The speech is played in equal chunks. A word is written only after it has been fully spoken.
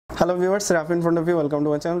Hello viewers, Rafi in front of you, welcome to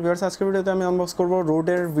my channel. Viewers, আজকের ভিডিওতে আমি unbox করব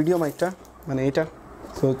রোডের ভিডিও মাইকটা, মানে এটা।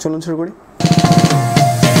 তো চলুন শুরু করি।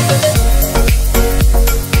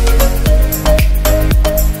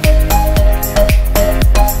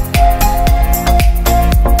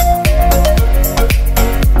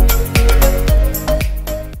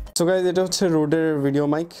 সো গাইজ, এটা হচ্ছে রোডের ভিডিও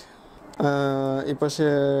মাইক। এই পাশে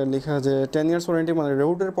লেখা যে 10 ইয়ার্স ওয়ারেন্টি, মানে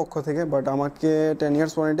রোডের পক্ষ থেকে, বাট আমাকে 10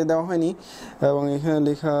 ইয়ার্স ওয়ারেন্টি দেওয়া হয়নি। এবং এখানে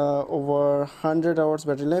লেখা ওভার 100 আওয়ার্স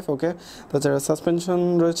ব্যাটারি লাইফ, ওকে। তাছাড়া সাসপেনশন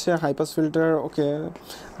রয়েছে, হাই পাস ফিল্টার, ওকে।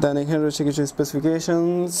 দেন এখানে রয়েছে কিছু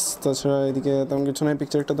স্পেসিফিকেশনস। তাছাড়া এদিকে তেমন কিছু নয়,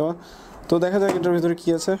 পিকচার একটা দেওয়া। তো দেখা যাক এটার ভিতরে কী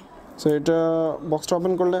আছে। সো এটা বক্সটা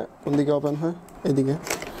ওপেন করলে কোন দিকে ওপেন হয়? এদিকে।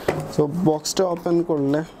 সো বক্সটা ওপেন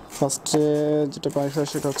করলে ফার্স্টে যেটা পাই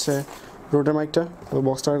সেটা হচ্ছে রোডের মাইকটা। তো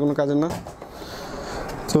বক্সটা আর কোনো কাজের না।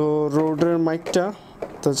 তো রোডের মাইকটা,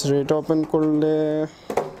 তাছাড়া এটা ওপেন করলে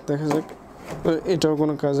দেখা যাক এটাও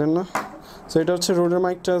কোনো কাজের না। সো এটা হচ্ছে রোডের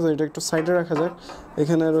মাইকটা। তো এটা একটু সাইডে রাখা যাক।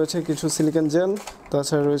 এখানে রয়েছে কিছু সিলিকন জেল,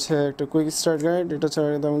 তাছাড়া রয়েছে একটা কুইক স্টার্ট গাইড। এটা ছাড়া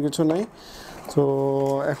তেমন কিছু নাই। তো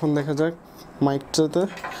এখন দেখা যাক মাইকটাতে।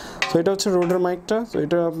 তো এটা হচ্ছে রোডের মাইকটা। তো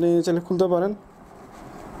এটা আপনি চাইলে খুলতে পারেন,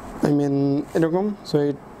 আই মিন এরকম। সো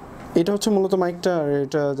এটা হচ্ছে মূলত মাইকটা, আর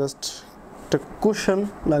এটা জাস্ট একটা কুশন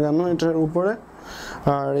লাগানো এটার উপরে।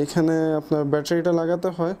 আর এখানে আপনার ব্যাটারিটা লাগাতে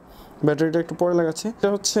হয়, ব্যাটারিটা একটু পরে লাগাচ্ছি। এটা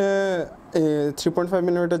হচ্ছে 3.5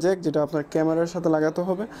 মিলিমিটার জ্যাক, যেটা আপনার ক্যামেরার সাথে লাগাতে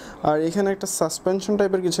হবে। আর এখানে একটা সাসপেনশন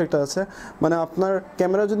টাইপের কিছু একটা আছে, মানে আপনার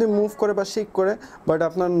ক্যামেরা যদি মুভ করে বা শেক করে, বাট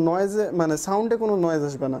আপনার নয়েজে, মানে সাউন্ডে কোনো নয়েজ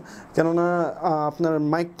আসবে না, কেননা আপনার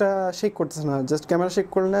মাইকটা শেক করতেছে না। জাস্ট ক্যামেরা শেক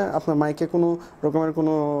করলে আপনার মাইকে কোনো রকমের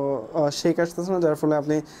কোনো শেক আসতেছে না, যার ফলে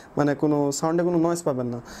আপনি মানে কোনো সাউন্ডে কোনো নয়েজ পাবেন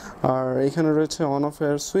না। আর এখানে রয়েছে অন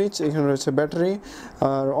অফের সুইচ, এখানে রয়েছে ব্যাটারি।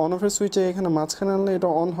 আর অন অফের সুইচে এখানে মাঝখানে আনলে এটা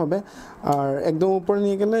অন হবে, আর একদম উপরে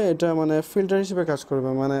নিয়ে গেলে এটা মানে ফিল্টার হিসেবে কাজ করবে,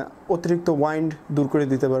 মানে অতিরিক্ত ওয়াইন্ড দূর করে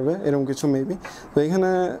দিতে পারবে, এরকম কিছু মেবি। তো এখানে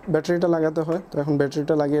ব্যাটারিটা লাগাতে হয়। তো এখন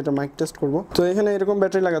ব্যাটারিটা লাগিয়ে এটা মাইক টেস্ট করব। তো এখানে এরকম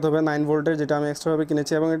ব্যাটারি লাগাতে হবে 9 ভোল্টের, যেটা আমি এক্সট্রাভাবে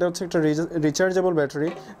কিনেছি। এবং এটা হচ্ছে একটা রিচার্জেবল ব্যাটারি,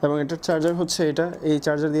 এবং এটার চার্জার হচ্ছে এটা। এই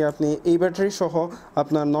চার্জার দিয়ে আপনি এই ব্যাটারি সহ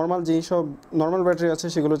আপনার নর্মাল যেই সব নর্মাল ব্যাটারি আছে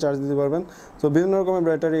সেগুলো চার্জ দিতে পারবেন। তো বিভিন্ন রকমের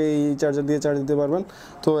ব্যাটারি এই চার্জার দিয়ে চার্জ দিতে পারবেন।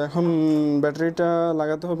 তো এখন ব্যাটারিটা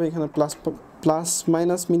লাগাতে হবে, এখানে প্লাস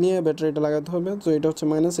মাইনাস মিলিয়ে ব্যাটারিটা লাগাতে হবে। তো এটা হচ্ছে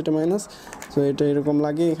মাইনাস, এটা মাইনাস। তো এটা এরকম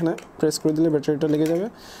লাগিয়ে এখানে প্রেস করে দিলে ব্যাটারিটা লেগে যাবে।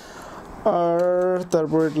 আর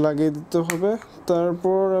তারপর এটা লাগিয়ে দিতে হবে।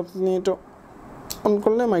 তারপর আপনি এটা অন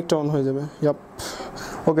করলে মাইকটা অন হয়ে যাবে। ইয়াপ,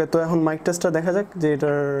 ওকে। তো এখন মাইক টেস্টটা দেখা যাক যে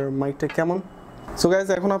এটার মাইকটা কেমন। সো গাইজ,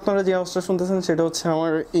 এখন আপনারা যে আওয়াজটা শুনতেছেন সেটা হচ্ছে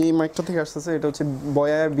আমার এই মাইকটা থেকে আসতেছে। এটা হচ্ছে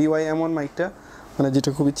BYM1 মাইকটা, মানে যেটা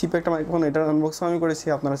খুবই চিপ একটা মাইক্রোফোন। এটার আনবক্সিং আমি করেছি,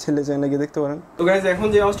 আপনারা ছেলে চ্যানেলে গিয়ে দেখতে পারেন। তো গাইজ, এখন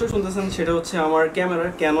যে আওয়াজটা শুনতেছেন সেটা হচ্ছে আমার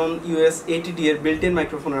ক্যামেরার ক্যানন US80D এর বিল্ট ইন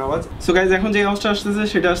মাইক্রোফোনের আওয়াজ। সো গাইজ, এখন যে আওয়াজটা আসতেছে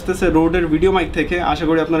সেটা আসতেছে রোডের ভিডিও মাইক থেকে। আশা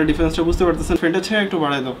করি আপনারা ডিফারেন্সটা বুঝতে পারতেছেন। ফ্রেন্ডের ছেড়ে একটু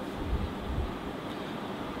বাড়াই দাও।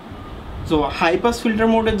 তো হাই পাস ফিল্টার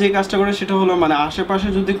মোডের যে কাজটা করে সেটা হলো, মানে আশেপাশে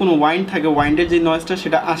যদি কোনো ওয়াইন্ড থাকে, ওয়াইন্ডের যে নয়েজটা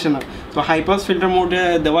সেটা আসে না। তো হাই পাস ফিল্টার মোডে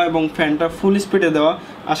দেওয়া এবং ফ্যানটা ফুল স্পিডে দেওয়া,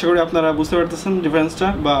 আশা করি আপনারা বুঝতে পারতেছেন ডিফারেন্সটা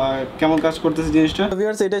বা কেমন কাজ করতেছে জিনিসটা।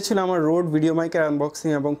 ভিউয়ার্স, এটাই ছিল আমার রোড ভিডিও মাইকের আনবক্সিং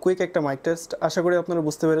এবং কুইক একটা মাইক টেস্ট। আশা করি আপনারা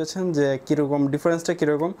বুঝতে পেরেছেন যে কীরকম ডিফারেন্সটা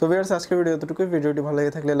কীরকম। তো ভিউয়ার্স, আজকের ভিডিও এতটুকুই। ভিডিওটি ভালো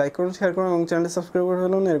লেগে থাকলে লাইক করুন, শেয়ার করুন এবং চ্যানেলটি সাবস্ক্রাইব করে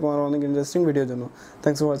ফেলুন এরকম আরও অনেক ইন্টারেস্টিং ভিডিওর জন্য।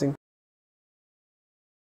 Thanks for watching.